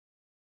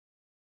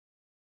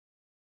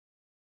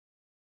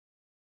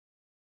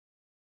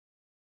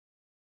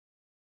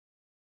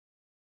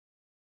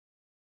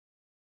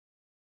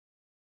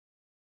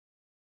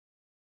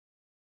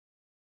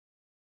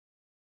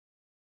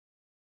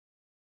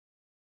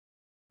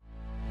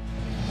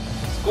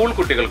School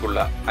കുട്ടികൾക്കുള്ള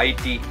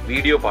IT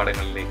video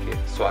പാഠങ്ങളിലേക്ക്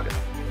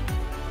സ്വാഗതം.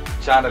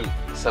 Channel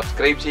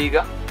subscribe ചെയ്യുക.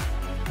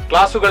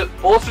 ക്ലാസുകൾ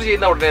പോസ്റ്റ്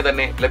ചെയ്യുന്ന ഉടനെ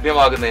തന്നെ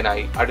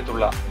ലഭ്യമാകുന്നതിനായി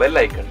അടുത്തുള്ള ബെൽ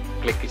ഐക്കൺ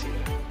ക്ലിക്ക്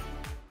ചെയ്യുക.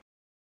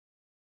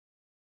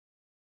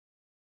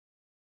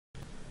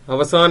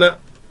 അവസാന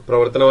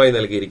പ്രവർത്തനമായി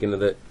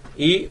നൽകിയിരിക്കുന്നത്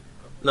ഈ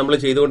നമ്മൾ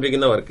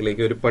ചെയ്തുകൊണ്ടിരിക്കുന്ന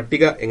വർക്കിലേക്ക് ഒരു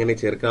പട്ടിക എങ്ങനെ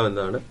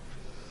ചേർക്കാമെന്നാണ്.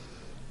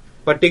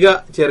 പട്ടിക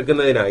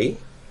ചേർക്കുന്നതിനായി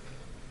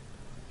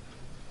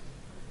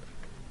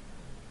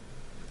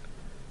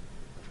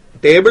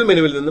ടേബിൾ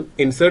മെനുവിൽ നിന്നും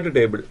ഇൻസേർട്ട്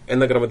ടേബിൾ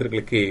എന്ന ക്രമത്തിൽ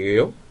ക്ലിക്ക്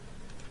ചെയ്യുകയോ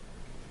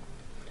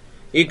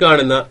ഈ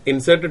കാണുന്ന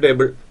ഇൻസേർട്ട്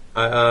ടേബിൾ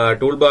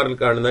ടൂൾ ബാറിൽ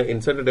കാണുന്ന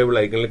ഇൻസേർട്ട് ടേബിൾ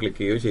ഐക്കണിൽ ക്ലിക്ക്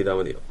ചെയ്യുകയോ ചെയ്താൽ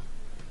മതിയോ.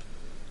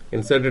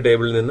 ഇൻസേർട്ട്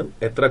ടേബിളിൽ നിന്നും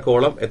എത്ര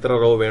കോളം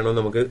എത്ര റോ വേണോ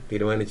നമുക്ക്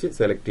തീരുമാനിച്ച്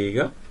സെലക്ട്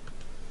ചെയ്യുക.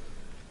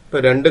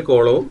 ഇപ്പൊ 2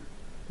 കോളവും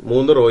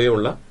 3 റോയും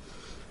ഉള്ള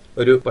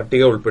ഒരു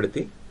പട്ടിക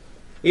ഉൾപ്പെടുത്തി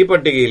ഈ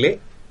പട്ടികയിലെ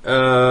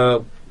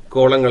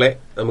കോളങ്ങളെ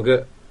നമുക്ക്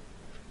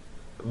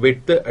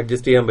വിഡ്ത്ത്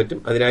അഡ്ജസ്റ്റ് ചെയ്യാൻ പറ്റും.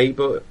 അതിനായി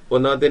ഇപ്പോൾ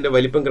ഒന്നാമത്തെ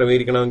വലിപ്പം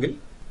ക്രമീകരിക്കണമെങ്കിൽ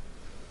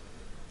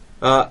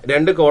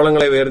 2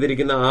 കോളങ്ങളെ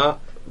വേർതിരിക്കുന്ന ആ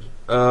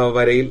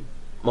വരയിൽ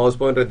mouse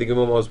pointer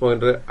എത്തിക്കുമ്പോൾ mouse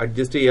pointer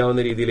adjust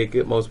ചെയ്യാവുന്ന രീതിയിലേക്ക്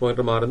മൗസ്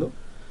പോയിന്റർ മാറുന്നു.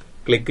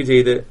 ക്ലിക്ക്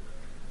ചെയ്ത്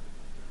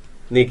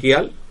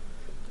നീക്കിയാൽ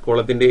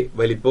കോളത്തിന്റെ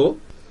വലിപ്പവും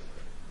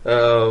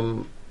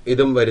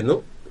ഇതും വരുന്നു.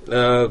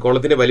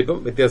 കോളത്തിന്റെ വലിപ്പം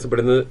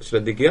വ്യത്യാസപ്പെടുന്നത്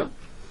ശ്രദ്ധിക്കുക.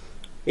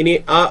 ഇനി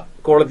ആ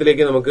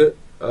കോളത്തിലേക്ക് നമുക്ക്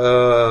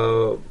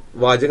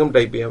വാചകം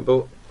ടൈപ്പ് ചെയ്യാം.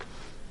 ഇപ്പോൾ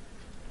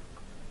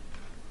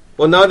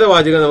ഒന്നാമത്തെ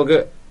വാചകം നമുക്ക്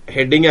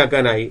ഹെഡിംഗ്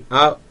ആക്കാനായി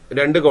ആ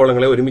 2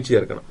 കോളങ്ങളെ ഒരുമിച്ച്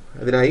ചേർക്കണം.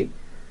 അതിനായി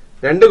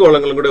 2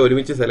 കോളങ്ങളും കൂടെ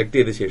ഒരുമിച്ച് സെലക്ട്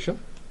ചെയ്ത ശേഷം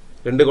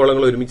 2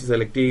 കോളങ്ങൾ ഒരുമിച്ച്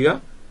സെലക്ട് ചെയ്യുക.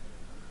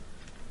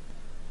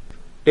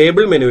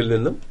 ടേബിൾ മെനുവിൽ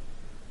നിന്നും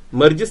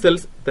മെർജ്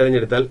സെൽസ്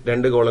തെരഞ്ഞെടുത്താൽ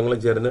 2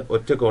 കോളങ്ങളും ചേർന്ന്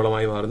ഒറ്റ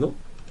കോളമായി മാറുന്നു.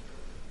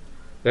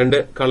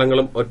 2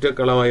 കളങ്ങളും ഒറ്റ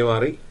കളമായി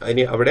മാറി.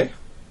 അതിന് അവിടെ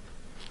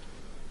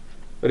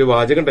ഒരു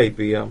വാചകം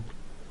ടൈപ്പ് ചെയ്യാം.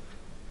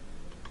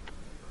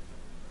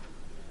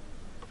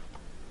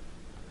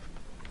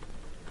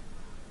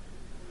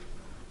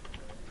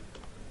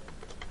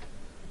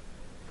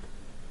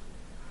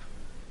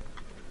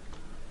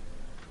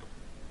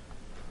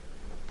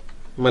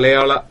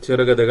 മലയാള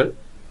ചെറുകഥകൾ,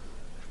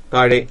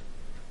 താഴെ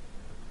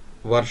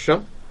വർഷം,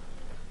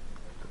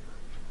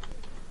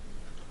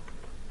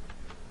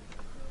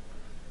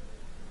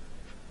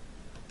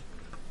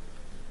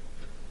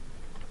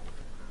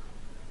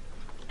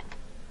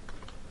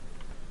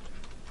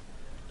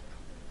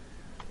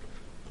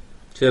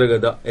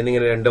 ചെറുകഥ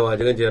എന്നിങ്ങനെ 2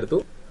 വാചകം ചേർത്തു.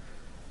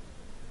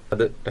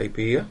 അത് ടൈപ്പ്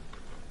ചെയ്യുക.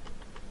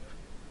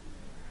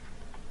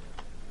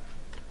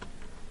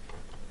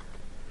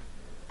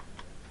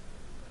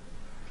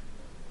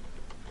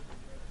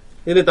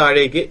 ഇതിന്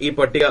താഴേക്ക് ഈ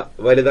പട്ടിക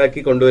വലുതാക്കി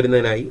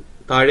കൊണ്ടുവരുന്നതിനായി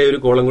താഴെ ഒരു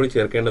കോളം കൂടി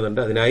ചേർക്കേണ്ടതുണ്ട്.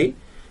 അതിനായി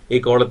ഈ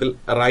കോളത്തിൽ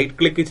റൈറ്റ്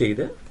ക്ലിക്ക്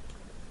ചെയ്ത്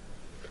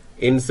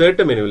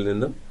ഇൻസേർട്ട് മെനുവിൽ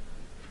നിന്നും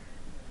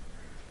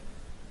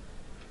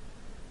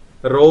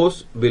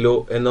റോസ് ബിലോ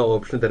എന്ന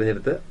ഓപ്ഷൻ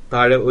തിരഞ്ഞെടുത്ത്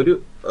താഴെ ഒരു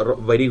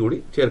വരി കൂടി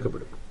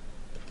ചേർക്കപ്പെടും.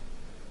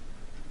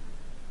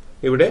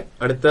 ഇവിടെ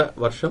അടുത്ത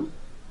വർഷം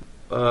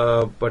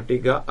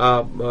പട്ടിക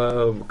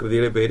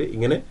കൃതിയുടെ പേര്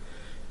ഇങ്ങനെ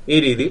ഈ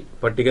രീതിയിൽ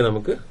പട്ടിക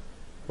നമുക്ക്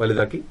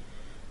വലുതാക്കി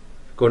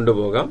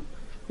കൊണ്ടുപോകാം.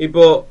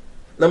 ഇപ്പോ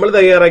നമ്മൾ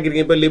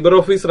തയ്യാറാക്കിയിരിക്കുന്ന ഇപ്പൊ ലിബ്രെ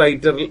ഓഫീസ്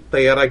റൈറ്ററിൽ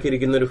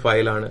തയ്യാറാക്കിയിരിക്കുന്ന ഒരു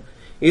ഫയലാണ്.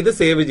 ഇത്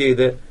സേവ്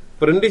ചെയ്ത്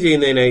പ്രിന്റ്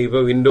ചെയ്യുന്നതിനായി ഇപ്പൊ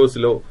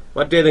വിൻഡോസിലോ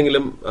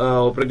മറ്റേതെങ്കിലും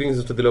ഓപ്പറേറ്റിംഗ്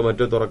സിസ്റ്റത്തിലോ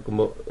മറ്റോ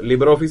തുറക്കുമ്പോൾ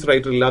ലിബ്രെ ഓഫീസ്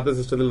റൈറ്റർ ഇല്ലാത്ത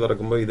സിസ്റ്റത്തിൽ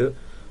തുറക്കുമ്പോൾ ഇത്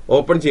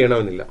ഓപ്പൺ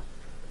ചെയ്യണമെന്നില്ല.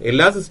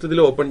 എല്ലാ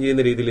സിസ്റ്റത്തിലും ഓപ്പൺ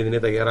ചെയ്യുന്ന രീതിയിൽ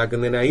ഇതിനെ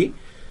തയ്യാറാക്കുന്നതിനായി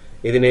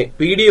ഇതിനെ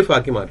PDF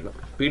ആക്കി മാറ്റണം.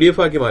 PDF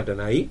ആക്കി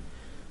മാറ്റാനായി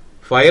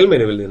ഫയൽ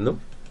മെനുവിൽ നിന്നും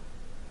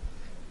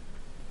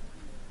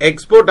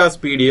എക്സ്പോർട്ട് ആസ്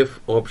PDF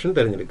ഓപ്ഷൻ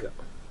തിരഞ്ഞെടുക്കുക.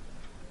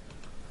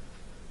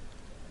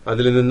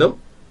 അതിൽ നിന്നും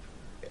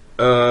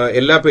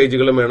എല്ലാ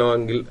പേജുകളും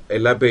വേണമെങ്കിൽ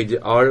എല്ലാ പേജ്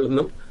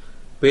ആളെന്നും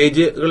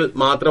പേജുകൾ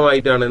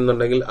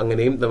മാത്രമായിട്ടാണെന്നുണ്ടെങ്കിൽ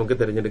അങ്ങനെയും നമുക്ക്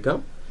തിരഞ്ഞെടുക്കാം.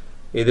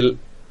 ഇതിൽ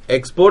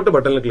എക്സ്പോർട്ട്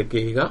ബട്ടണിൽ ക്ലിക്ക്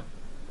ചെയ്യുക.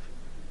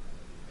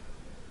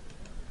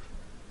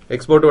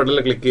 എക്സ്പോർട്ട്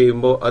ബട്ടണിൽ ക്ലിക്ക്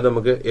ചെയ്യുമ്പോൾ അത്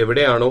നമുക്ക്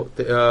എവിടെയാണോ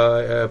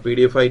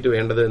PDF ആയിട്ട്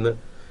വേണ്ടത് എന്ന്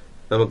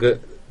നമുക്ക്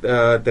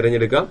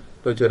തിരഞ്ഞെടുക്കാം.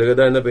 ഇപ്പോൾ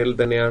ചെറുകഥ എന്ന പേരിൽ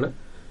തന്നെയാണ്.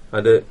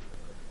 അത്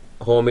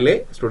ഹോമിലെ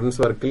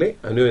സ്റ്റുഡൻസ് വർക്കിലെ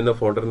അനു എന്ന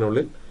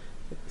ഫോൾഡറിനുള്ളിൽ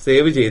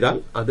സേവ് ചെയ്താൽ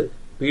അത്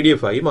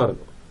PDF ആയി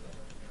മാറുന്നു.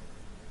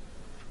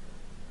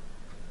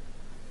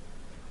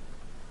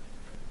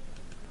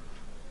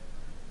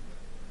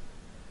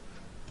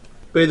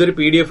 ഇപ്പൊ ഇതൊരു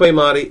PDF ആയി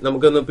മാറി.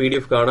 നമുക്കൊന്ന്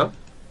PDF കാണാം.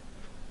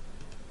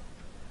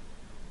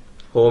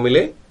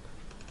 ഹോമിലെ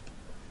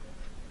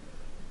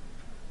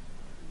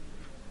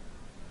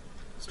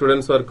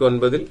സ്റ്റുഡൻസ് വർക്ക്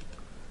 9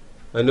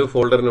 അനു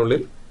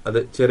ഫോൾഡറിനുള്ളിൽ അത്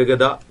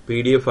ചെറുകഥ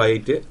PDF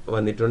ആയിട്ട്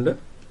വന്നിട്ടുണ്ട്.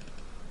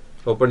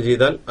 ഓപ്പൺ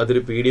ചെയ്താൽ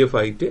അതൊരു PDF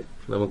ആയിട്ട്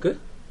നമുക്ക്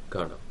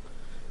കാണാം.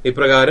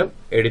 ഇപ്രകാരം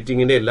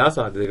എഡിറ്റിംഗിന്റെ എല്ലാ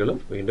സാധ്യതകളും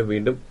വീണ്ടും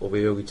വീണ്ടും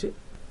ഉപയോഗിച്ച്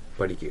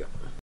പഠിക്കുക.